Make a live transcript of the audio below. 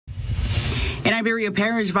In Iberia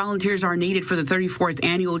Parish, volunteers are needed for the 34th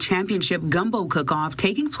annual championship Gumbo Cookoff,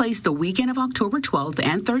 taking place the weekend of October 12th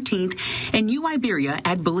and 13th in New Iberia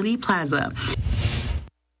at Billini Plaza.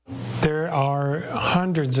 There are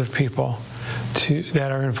hundreds of people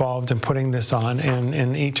that are involved in putting this on,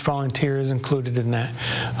 and each volunteer is included in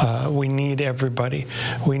that. We need everybody.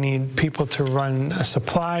 We need people to run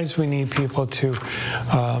supplies. We need people to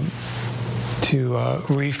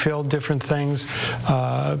refill different things,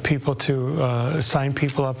 people to sign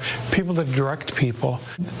people up, people to direct people.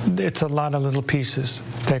 It's a lot of little pieces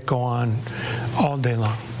that go on all day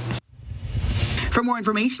long. For more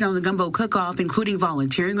information on the Gumbo Cookoff, including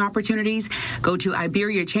volunteering opportunities, go to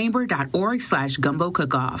iberiachamber.org/Gumbo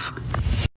Cookoff.